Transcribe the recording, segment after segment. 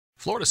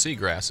Florida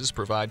seagrasses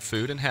provide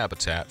food and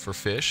habitat for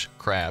fish,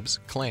 crabs,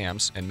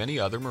 clams, and many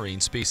other marine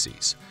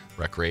species.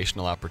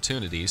 Recreational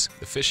opportunities,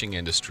 the fishing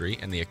industry,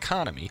 and the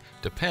economy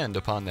depend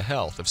upon the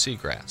health of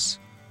seagrass.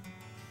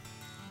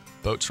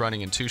 Boats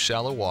running in too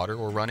shallow water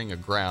or running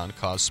aground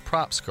cause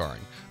prop scarring.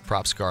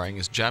 Prop scarring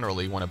is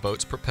generally when a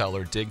boat's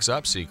propeller digs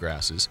up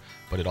seagrasses,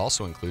 but it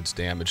also includes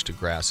damage to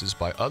grasses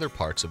by other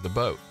parts of the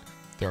boat.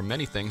 There are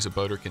many things a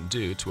boater can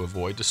do to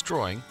avoid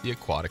destroying the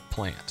aquatic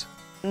plant.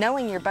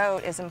 Knowing your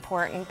boat is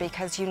important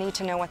because you need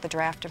to know what the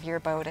draft of your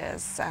boat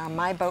is.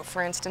 My boat,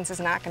 for instance, is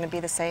not going to be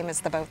the same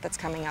as the boat that's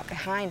coming up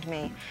behind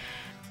me.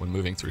 When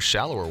moving through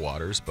shallower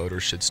waters,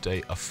 boaters should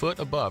stay a foot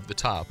above the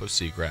top of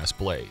seagrass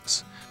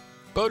blades.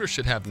 Boaters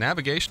should have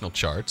navigational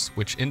charts,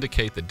 which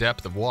indicate the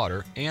depth of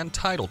water, and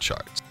tidal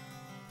charts.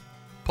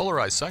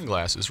 Polarized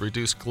sunglasses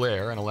reduce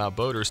glare and allow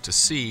boaters to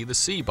see the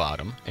sea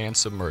bottom and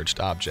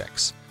submerged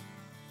objects.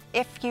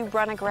 If you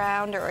run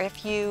aground or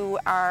if you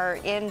are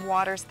in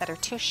waters that are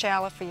too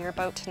shallow for your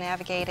boat to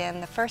navigate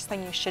in, the first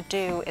thing you should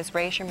do is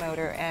raise your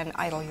motor and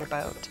idle your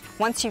boat.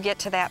 Once you get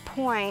to that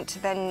point,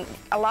 then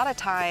a lot of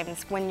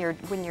times when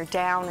you're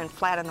down and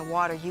flat in the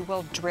water, you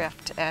will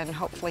drift, and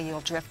hopefully you'll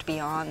drift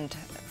beyond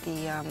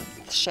the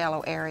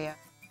shallow area.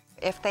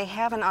 If they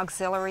have an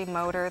auxiliary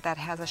motor that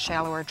has a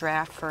shallower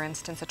draft, for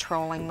instance a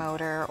trolling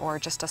motor or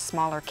just a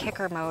smaller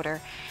kicker motor,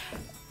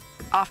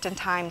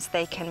 oftentimes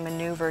they can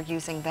maneuver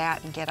using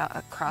that and get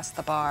across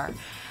the bar.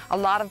 A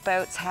lot of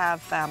boats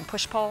have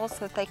push poles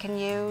that they can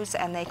use,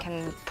 and they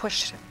can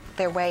push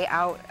their way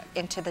out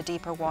into the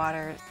deeper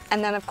water.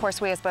 And then of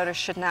course we as boaters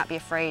should not be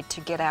afraid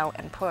to get out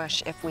and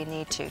push if we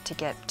need to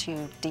get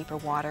to deeper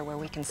water where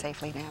we can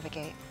safely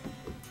navigate.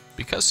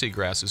 Because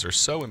seagrasses are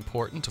so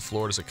important to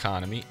Florida's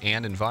economy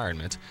and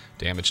environment,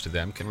 damage to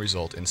them can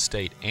result in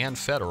state and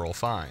federal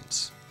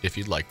fines. If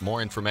you'd like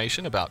more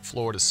information about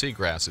Florida's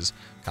seagrasses,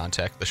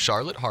 contact the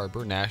Charlotte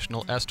Harbor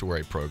National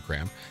Estuary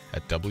Program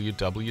at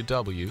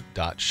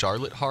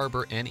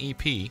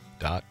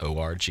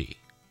www.charlotteharbornep.org.